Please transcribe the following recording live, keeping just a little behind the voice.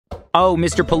Oh,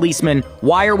 Mr. Policeman,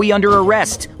 why are we under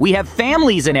arrest? We have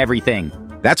families and everything.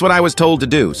 That's what I was told to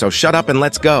do, so shut up and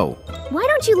let's go. Why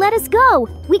don't you let us go?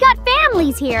 We got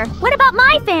families here. What about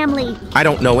my family? I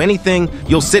don't know anything.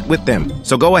 You'll sit with them,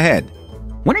 so go ahead.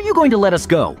 When are you going to let us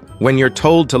go? When you're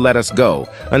told to let us go.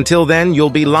 Until then, you'll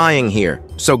be lying here,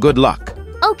 so good luck.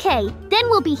 Okay, then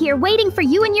we'll be here waiting for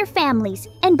you and your families.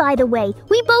 And by the way,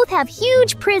 we both have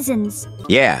huge prisons.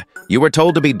 Yeah, you were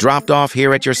told to be dropped off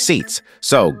here at your seats,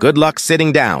 so good luck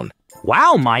sitting down.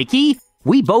 Wow, Mikey!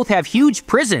 We both have huge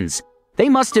prisons. They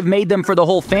must have made them for the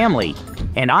whole family.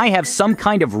 And I have some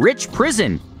kind of rich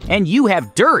prison, and you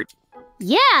have dirt.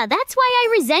 Yeah, that's why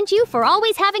I resent you for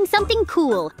always having something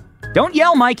cool. Don't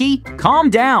yell, Mikey. Calm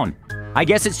down. I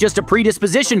guess it's just a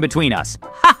predisposition between us.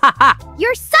 Ha ha ha!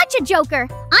 You're such a joker.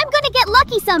 I'm gonna get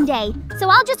lucky someday, so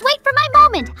I'll just wait for my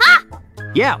moment. Ha!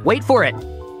 Yeah, wait for it.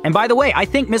 And by the way, I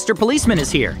think Mr. Policeman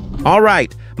is here. All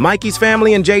right, Mikey's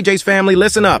family and JJ's family,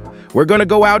 listen up. We're gonna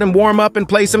go out and warm up and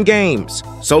play some games.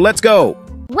 So let's go.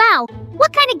 Wow,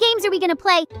 what kind of games are we gonna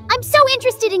play? I'm so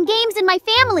interested in games and my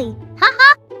family.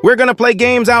 Haha. We're gonna play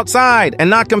games outside and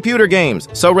not computer games,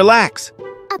 so relax.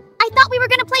 I thought we were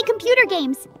gonna play computer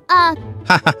games. Ha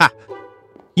ha ha.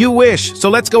 You wish, so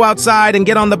let's go outside and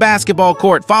get on the basketball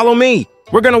court. Follow me.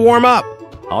 We're gonna warm up.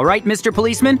 All right, Mr.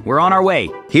 Policeman, we're on our way.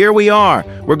 Here we are.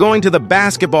 We're going to the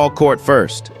basketball court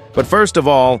first. But first of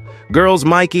all, girls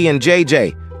Mikey and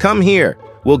JJ, come here.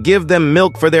 We'll give them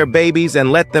milk for their babies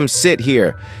and let them sit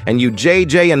here. And you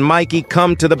JJ and Mikey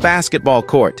come to the basketball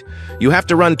court. You have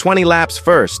to run 20 laps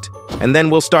first, and then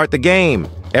we'll start the game.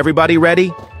 Everybody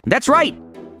ready? That's right.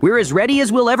 We're as ready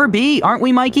as we'll ever be, aren't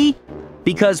we, Mikey?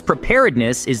 Because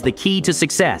preparedness is the key to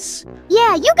success.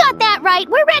 Yeah, you got that right.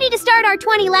 We're ready to start our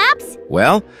 20 laps.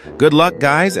 Well, good luck,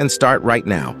 guys, and start right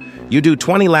now. You do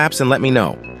 20 laps and let me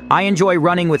know. I enjoy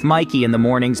running with Mikey in the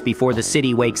mornings before the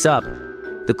city wakes up.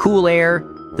 The cool air,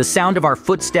 the sound of our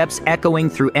footsteps echoing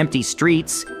through empty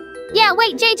streets. Yeah,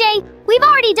 wait, JJ, we've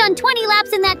already done 20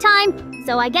 laps in that time,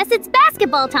 so I guess it's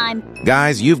basketball time.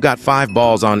 Guys, you've got 5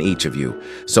 balls on each of you,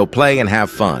 so play and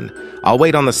have fun. I'll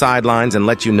wait on the sidelines and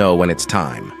let you know when it's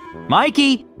time.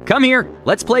 Mikey, come here.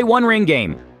 Let's play one ring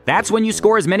game. That's when you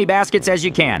score as many baskets as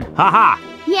you can. Ha-ha!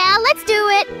 Yeah, let's do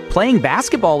it. Playing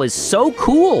basketball is so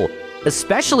cool,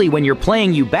 especially when you're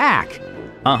playing you back.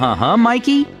 Uh-huh,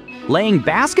 Mikey. Playing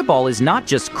basketball is not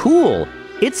just cool,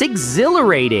 it's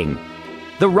exhilarating.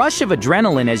 The rush of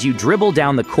adrenaline as you dribble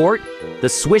down the court, the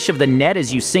swish of the net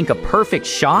as you sink a perfect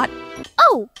shot.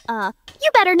 Oh, you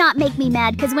better not make me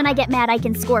mad, because when I get mad, I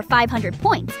can score 500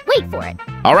 points. Wait for it.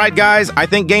 All right, guys, I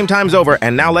think game time's over,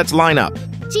 and now let's line up.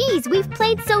 Geez, we've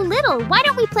played so little. Why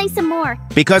don't we play some more?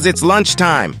 Because it's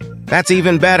lunchtime. That's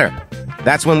even better.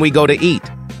 That's when we go to eat.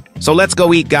 So let's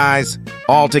go eat, guys,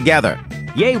 all together.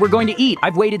 Yay, we're going to eat.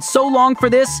 I've waited so long for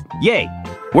this. Yay.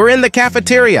 We're in the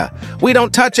cafeteria. We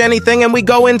don't touch anything and we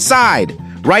go inside.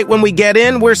 Right when we get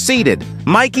in, we're seated.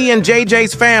 Mikey and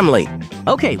JJ's family.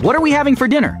 Okay, what are we having for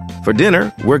dinner? For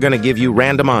dinner, we're gonna give you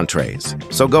random entrees.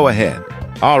 So go ahead.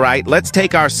 All right, let's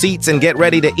take our seats and get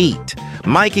ready to eat.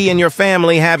 Mikey and your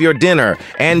family have your dinner,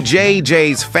 and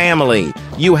JJ's family,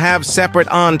 you have separate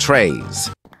entrees.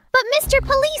 But Mr.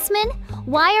 Policeman,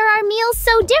 why are our meals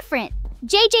so different?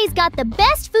 JJ's got the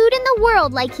best food in the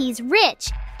world like he's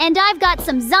rich, and I've got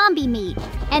some zombie meat,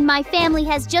 and my family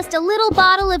has just a little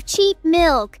bottle of cheap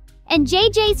milk, and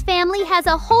JJ's family has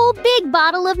a whole big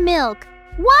bottle of milk.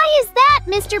 Why is that,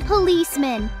 Mr.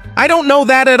 Policeman? I don't know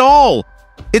that at all.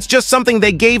 It's just something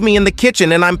they gave me in the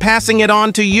kitchen and I'm passing it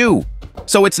on to you.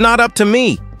 So it's not up to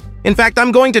me. In fact,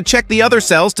 I'm going to check the other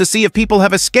cells to see if people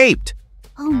have escaped.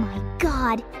 Oh my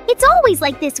God, it's always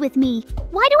like this with me.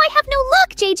 Why do I have no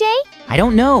luck, JJ? I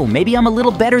don't know, maybe I'm a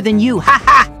little better than you. Ha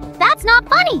ha! That's not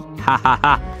funny. Ha ha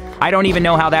ha. I don't even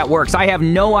know how that works. I have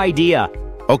no idea.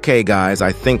 Okay, guys,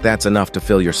 I think that's enough to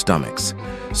fill your stomachs.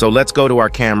 So let's go to our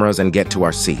cameras and get to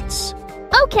our seats.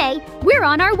 Okay, we're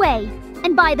on our way.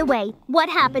 And by the way, what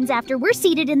happens after we're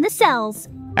seated in the cells?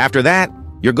 After that,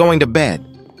 you're going to bed.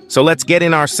 So let's get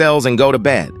in our cells and go to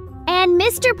bed. And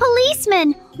Mr.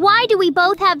 Policeman, why do we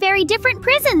both have very different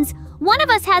prisons? One of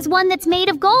us has one that's made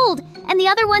of gold, and the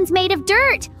other one's made of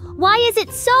dirt. Why is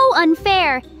it so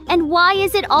unfair? And why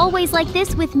is it always like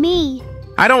this with me?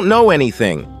 I don't know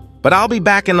anything, but I'll be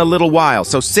back in a little while,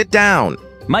 so sit down.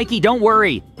 Mikey, don't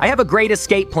worry. I have a great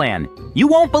escape plan. You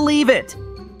won't believe it.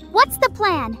 What's the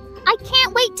plan? I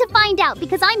can't wait to find out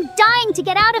because I'm dying to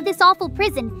get out of this awful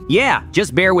prison. Yeah,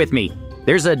 just bear with me.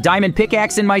 There's a diamond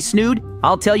pickaxe in my snood.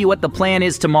 I'll tell you what the plan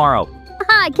is tomorrow.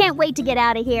 I can't wait to get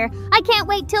out of here. I can't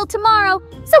wait till tomorrow.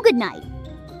 So good night.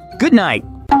 Good night.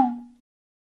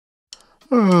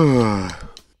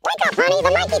 Wake up, honey,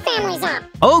 the Mikey family's up.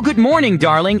 Oh, good morning,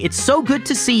 darling. It's so good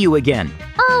to see you again.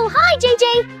 Oh, hi,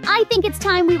 JJ. I think it's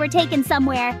time we were taken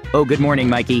somewhere. Oh, good morning,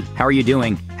 Mikey. How are you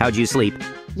doing? How'd you sleep?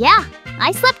 Yeah,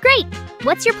 I slept great.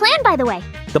 What's your plan, by the way?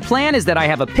 The plan is that I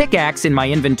have a pickaxe in my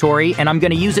inventory, and I'm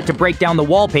gonna use it to break down the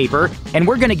wallpaper, and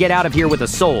we're gonna get out of here with a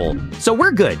soul. So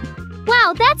we're good.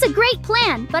 Wow, that's a great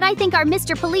plan, but I think our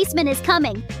Mr. Policeman is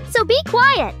coming. So be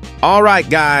quiet. All right,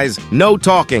 guys, no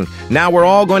talking. Now we're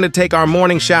all going to take our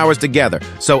morning showers together.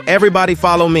 So everybody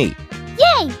follow me.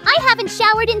 Yay! I haven't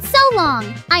showered in so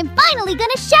long. I'm finally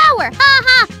gonna shower. Ha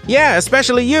ha! Yeah,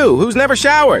 especially you, who's never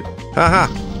showered. Haha.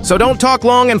 So don't talk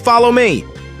long and follow me.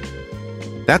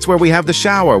 That's where we have the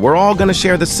shower. We're all gonna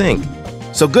share the sink.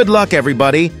 So good luck,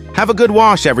 everybody. Have a good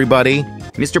wash, everybody.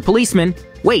 Mr. Policeman,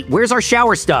 wait, where's our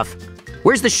shower stuff?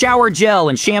 Where's the shower gel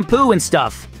and shampoo and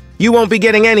stuff? You won't be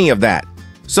getting any of that.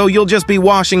 So you'll just be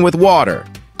washing with water.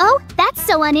 Oh, that's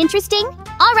so uninteresting.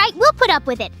 All right, we'll put up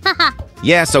with it. Haha.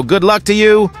 Yeah, so good luck to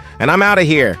you, and I'm out of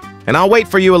here. And I'll wait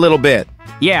for you a little bit.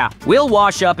 Yeah, we'll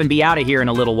wash up and be out of here in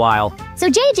a little while. So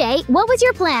JJ, what was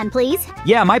your plan, please?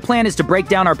 Yeah, my plan is to break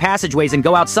down our passageways and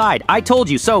go outside. I told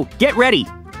you, so get ready.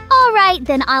 All right,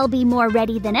 then I'll be more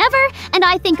ready than ever, and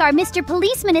I think our Mr.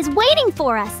 Policeman is waiting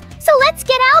for us. So let's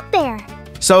get out there.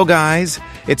 So guys,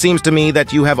 it seems to me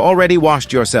that you have already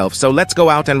washed yourself, so let's go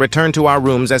out and return to our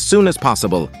rooms as soon as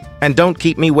possible. And don't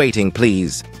keep me waiting,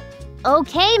 please.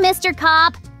 Okay, Mr.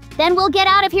 Cop. Then we'll get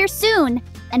out of here soon.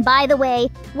 And by the way,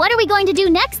 what are we going to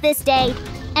do next this day?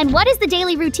 And what is the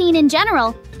daily routine in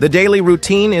general? The daily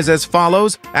routine is as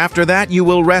follows. After that, you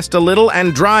will rest a little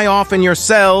and dry off in your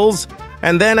cells.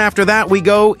 And then after that, we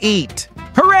go eat.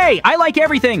 Hooray! I like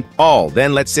everything!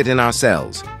 Then let's sit in our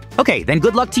cells. Okay, then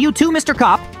good luck to you too, Mr.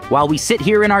 Cop, while we sit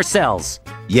here in our cells.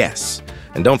 Yes,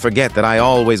 and don't forget that I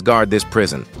always guard this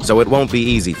prison, so it won't be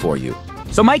easy for you.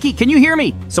 So Mikey, can you hear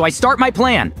me? So I start my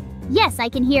plan. Yes, I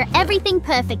can hear everything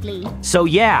perfectly. So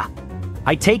yeah,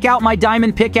 I take out my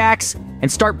diamond pickaxe and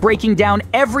start breaking down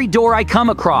every door I come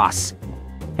across.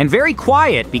 And very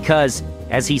quiet because,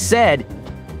 as he said,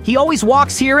 he always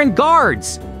walks here and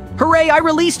guards. Hooray, I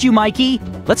released you, Mikey.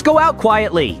 Let's go out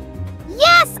quietly.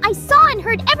 Yes, I saw and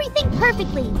heard everything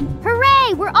perfectly.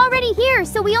 Hooray, we're already here,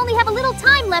 so we only have a little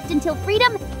time left until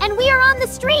freedom, and we are on the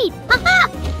street. Haha!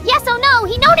 Yes, oh no,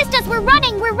 he noticed us. We're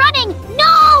running.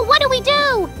 No, what do we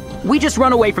do? We just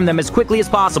run away from them as quickly as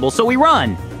possible, so we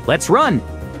run. Let's run.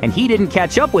 And he didn't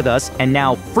catch up with us, and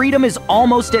now freedom is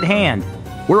almost at hand.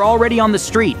 We're already on the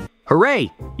street.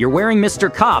 Hooray, you're wearing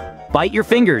Mr. Cop. Bite your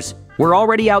fingers. We're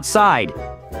already outside.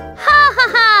 Ha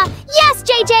ha ha! Yes,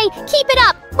 JJ, keep it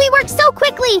up. We work so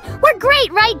quickly. We're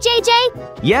great, right,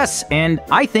 JJ? Yes, and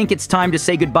I think it's time to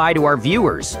say goodbye to our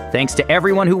viewers. Thanks to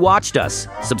everyone who watched us.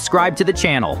 Subscribe to the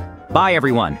channel. Bye,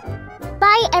 everyone.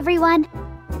 Bye, everyone.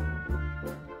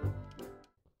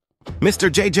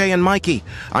 Mr. JJ and Mikey,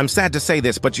 I'm sad to say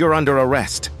this, but you're under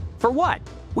arrest. For what?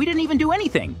 We didn't even do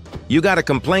anything. You got a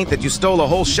complaint that you stole a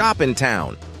whole shop in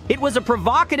town. It was a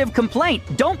provocative complaint.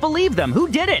 Don't believe them. Who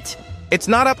did it? It's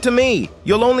not up to me.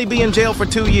 You'll only be in jail for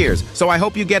 2 years, so I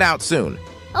hope you get out soon.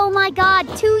 Oh my God,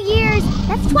 2 years.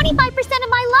 That's 25% of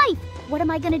my life. What am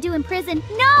I gonna do in prison?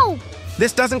 No!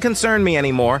 This doesn't concern me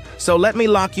anymore, so let me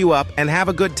lock you up and have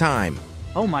a good time.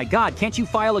 Oh my God, can't you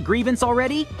file a grievance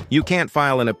already? You can't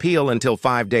file an appeal until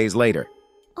 5 days later.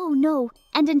 Oh no,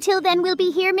 and until then we'll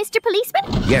be here, Mr.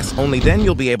 Policeman? Yes, only then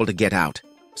you'll be able to get out.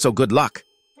 So good luck.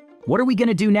 What are we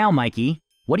gonna do now, Mikey?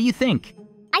 What do you think?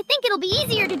 I think it'll be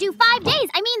easier to do 5 days.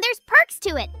 I mean, there's perks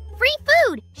to it. Free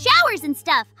food, showers and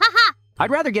stuff. Haha. I'd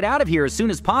rather get out of here as soon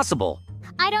as possible.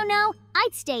 I don't know.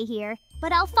 I'd stay here.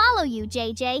 But I'll follow you,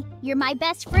 JJ. You're my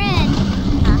best friend.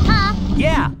 Haha.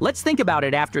 Yeah, let's think about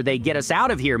it after they get us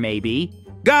out of here, maybe.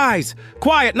 Guys,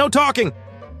 quiet, no talking.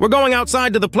 We're going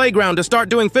outside to the playground to start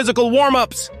doing physical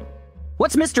warm-ups.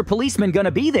 What's Mr. Policeman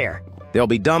gonna be there? There'll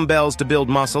be dumbbells to build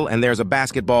muscle, and there's a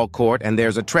basketball court, and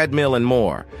there's a treadmill and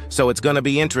more. So it's gonna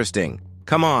be interesting.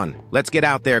 Come on, let's get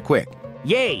out there quick.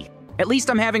 Yay! At least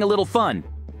I'm having a little fun.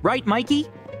 Right, Mikey?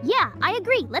 Yeah, I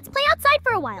agree. Let's play outside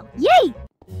for a while. Yay!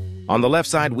 On the left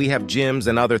side, we have gyms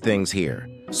and other things here.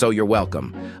 So you're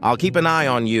welcome. I'll keep an eye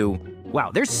on you.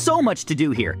 Wow, there's so much to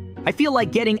do here. I feel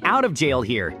like getting out of jail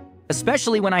here.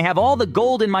 Especially when I have all the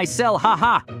gold in my cell,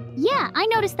 haha. Yeah, I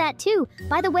noticed that too.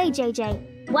 By the way,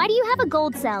 JJ, why do you have a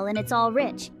gold cell and it's all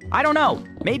rich? I don't know.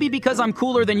 Maybe because I'm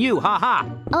cooler than you, haha.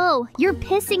 Oh, you're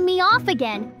pissing me off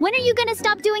again. When are you gonna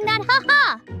stop doing that,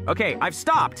 haha? Okay, I've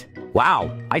stopped.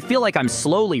 Wow, I feel like I'm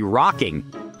slowly rocking.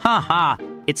 Haha,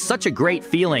 it's such a great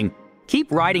feeling.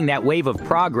 Keep riding that wave of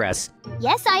progress.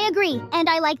 Yes, I agree. And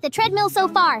I like the treadmill so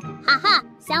far. Haha,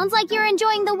 Sounds like you're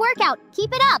enjoying the workout.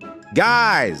 Keep it up.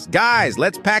 Guys,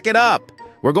 let's pack it up.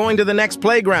 We're going to the next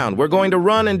playground. We're going to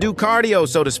run and do cardio,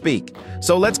 so to speak.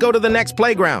 So let's go to the next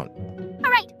playground.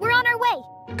 All right, we're on our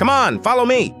way. Come on, follow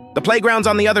me. The playground's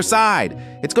on the other side.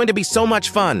 It's going to be so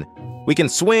much fun. We can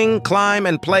swing, climb,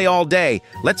 and play all day.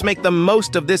 Let's make the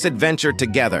most of this adventure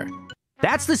together.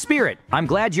 That's the spirit. I'm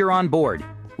glad you're on board.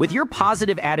 With your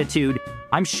positive attitude,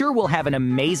 I'm sure we'll have an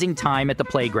amazing time at the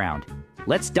playground.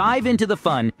 Let's dive into the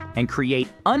fun and create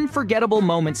unforgettable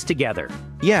moments together.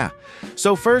 Yeah,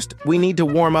 so first we need to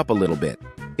warm up a little bit.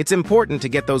 It's important to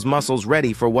get those muscles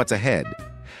ready for what's ahead.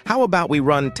 How about we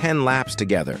run 10 laps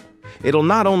together? It'll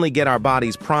not only get our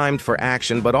bodies primed for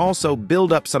action, but also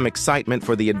build up some excitement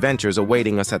for the adventures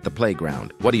awaiting us at the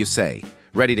playground. What do you say?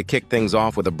 Ready to kick things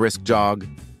off with a brisk jog?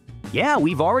 Yeah,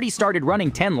 we've already started running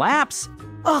 10 laps.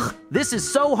 Ugh, this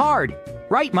is so hard.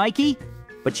 Right, Mikey?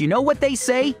 But you know what they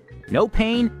say? No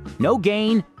pain, no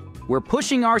gain. We're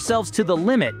pushing ourselves to the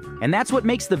limit, and that's what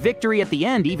makes the victory at the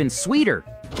end even sweeter.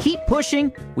 Keep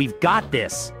pushing. We've got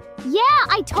this. Yeah,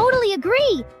 I totally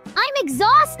agree. I'm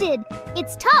exhausted.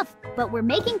 It's tough, but we're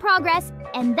making progress,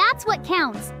 and that's what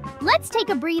counts. Let's take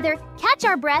a breather, catch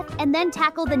our breath, and then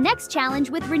tackle the next challenge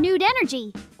with renewed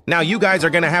energy. Now you guys are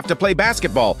gonna have to play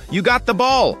basketball. You got the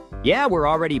ball. Yeah, we're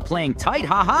already playing tight,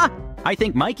 haha. I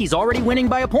think Mikey's already winning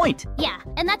by a point. Yeah,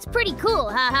 and that's pretty cool,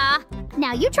 haha.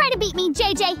 Now you try to beat me,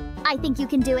 JJ. I think you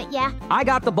can do it, yeah? I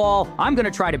got the ball. I'm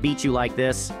gonna try to beat you like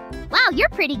this. Wow, you're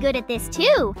pretty good at this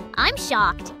too. I'm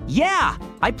shocked. Yeah,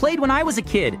 I played when I was a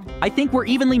kid. I think we're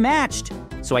evenly matched.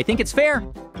 So I think it's fair.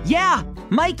 Yeah,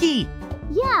 Mikey!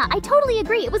 Yeah, I totally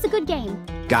agree. It was a good game.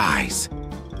 Guys,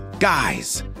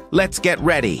 let's get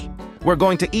ready. We're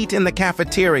going to eat in the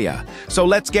cafeteria, so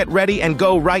let's get ready and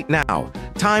go right now.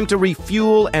 Time to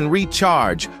refuel and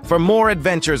recharge for more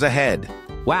adventures ahead.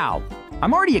 Wow,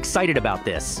 I'm already excited about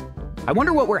this. I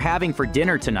wonder what we're having for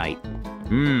dinner tonight.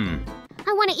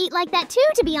 I want to eat like that too,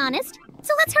 to be honest.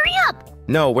 So let's hurry up.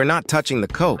 No, we're not touching the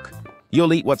Coke.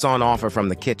 You'll eat what's on offer from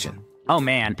the kitchen. Oh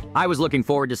man, I was looking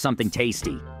forward to something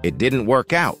tasty. It didn't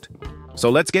work out. So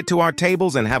let's get to our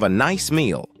tables and have a nice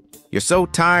meal. You're so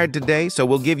tired today, so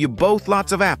we'll give you both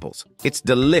lots of apples. It's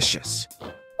delicious.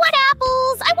 What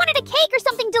apples? I wanted a cake or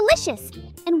something delicious.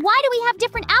 And why do we have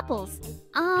different apples?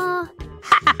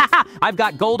 I've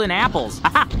got golden apples.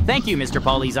 Thank you, Mr.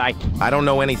 Polizei. I don't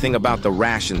know anything about the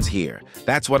rations here.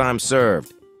 That's what I'm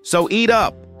served. So eat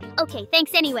up. Okay,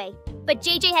 thanks anyway. But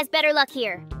JJ has better luck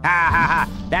here.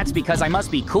 That's because I must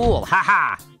be cool.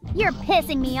 You're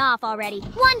pissing me off already.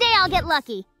 One day I'll get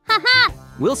lucky.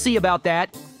 We'll see about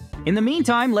that. In the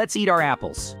meantime, let's eat our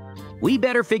apples. We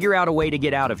better figure out a way to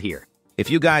get out of here. If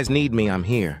you guys need me, I'm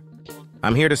here.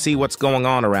 I'm here to see what's going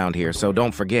on around here, so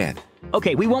don't forget.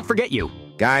 Okay, we won't forget you.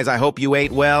 Guys, I hope you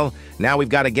ate well. Now we've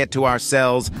got to get to our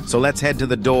cells, so let's head to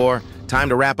the door. Time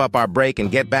to wrap up our break and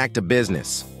get back to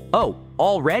business. Oh,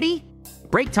 already?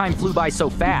 Break time flew by so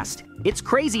fast. It's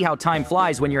crazy how time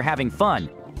flies when you're having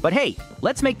fun. But hey,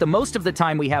 let's make the most of the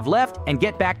time we have left and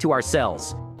get back to our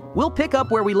cells. We'll pick up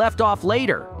where we left off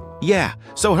later. Yeah,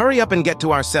 so hurry up and get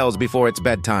to our cells before it's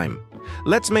bedtime.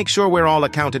 Let's make sure we're all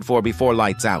accounted for before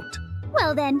lights out.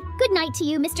 Well then, good night to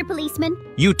you, Mr. Policeman.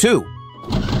 You too.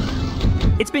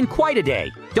 It's been quite a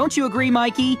day. Don't you agree,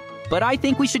 Mikey? But I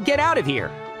think we should get out of here.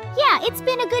 Yeah, it's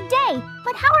been a good day.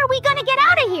 But how are we gonna get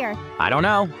out of here? I don't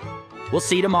know. We'll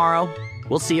see tomorrow.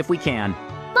 We'll see if we can.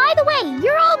 By the way,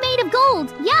 you're all made of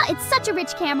gold. Yeah, it's such a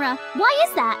rich camera. Why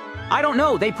is that? I don't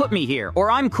know. They put me here,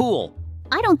 or I'm cool.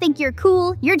 I don't think you're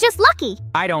cool. You're just lucky.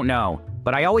 I don't know,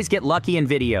 but I always get lucky in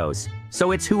videos.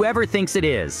 So it's whoever thinks it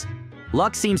is.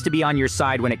 Luck seems to be on your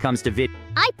side when it comes to vid.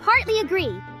 I partly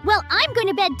agree. Well, I'm going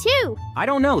to bed too. I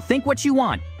don't know. Think what you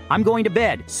want. I'm going to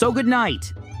bed. So good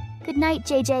night. Good night,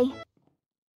 JJ.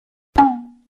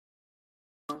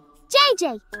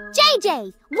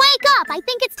 JJ, wake up! I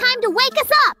think it's time to wake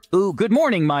us up! Ooh, good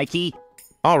morning, Mikey.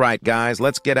 All right, guys,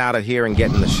 let's get out of here and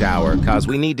get in the shower, cause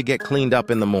we need to get cleaned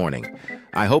up in the morning.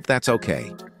 I hope that's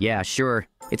okay. Yeah, sure.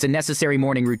 It's a necessary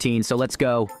morning routine, so let's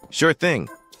go. Sure thing.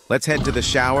 Let's head to the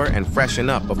shower and freshen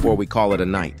up before we call it a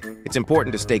night. It's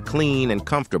important to stay clean and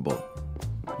comfortable.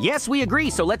 Yes, we agree,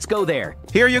 so let's go there.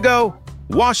 Here you go.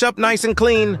 Wash up nice and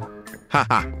clean.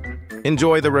 Haha.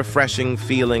 Enjoy the refreshing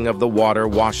feeling of the water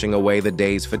washing away the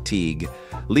day's fatigue,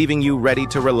 leaving you ready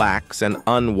to relax and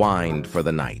unwind for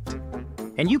the night.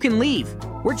 And you can leave.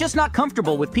 We're just not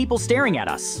comfortable with people staring at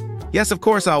us. Yes, of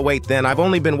course I'll wait then. I've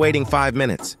only been waiting 5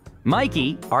 minutes.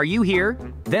 Mikey, are you here?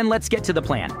 Then let's get to the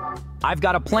plan. I've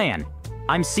got a plan.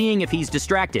 I'm seeing if he's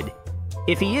distracted.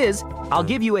 If he is, I'll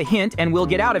give you a hint and we'll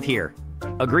get out of here.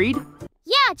 Agreed?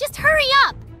 Yeah, just hurry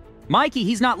up! Mikey,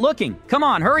 he's not looking. Come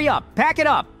on, hurry up. Pack it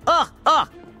up. Ugh.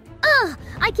 Ugh,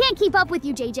 I can't keep up with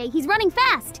you, JJ. He's running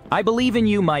fast. I believe in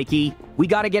you, Mikey. We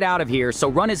gotta get out of here, so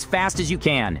run as fast as you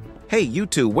can. Hey, you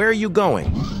two, where are you going?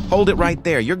 Hold it right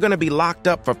there. You're gonna be locked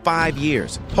up for 5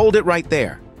 years. Hold it right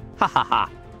there. Ha ha ha.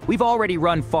 We've already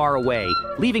run far away,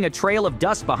 leaving a trail of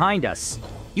dust behind us.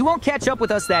 You won't catch up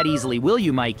with us that easily, will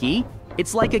you, Mikey?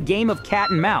 It's like a game of cat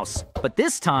and mouse, but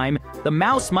this time, the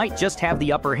mouse might just have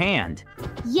the upper hand.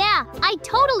 Yeah, I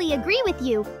totally agree with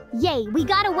you. Yay, we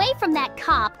got away from that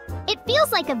cop. It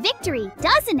feels like a victory,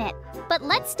 doesn't it? But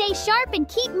let's stay sharp and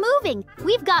keep moving.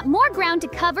 We've got more ground to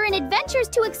cover and adventures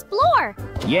to explore.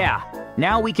 Yeah,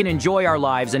 now we can enjoy our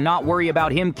lives and not worry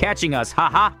about him catching us,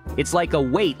 haha. It's like a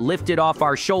weight lifted off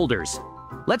our shoulders.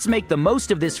 Let's make the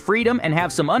most of this freedom and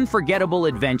have some unforgettable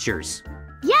adventures.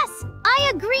 Yes,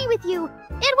 I agree with you.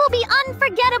 It will be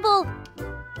unforgettable.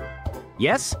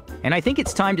 Yes, and I think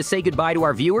it's time to say goodbye to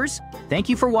our viewers. Thank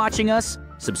you for watching us.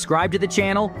 Subscribe to the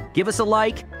channel, give us a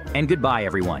like, and goodbye,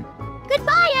 everyone.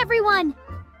 Goodbye, everyone.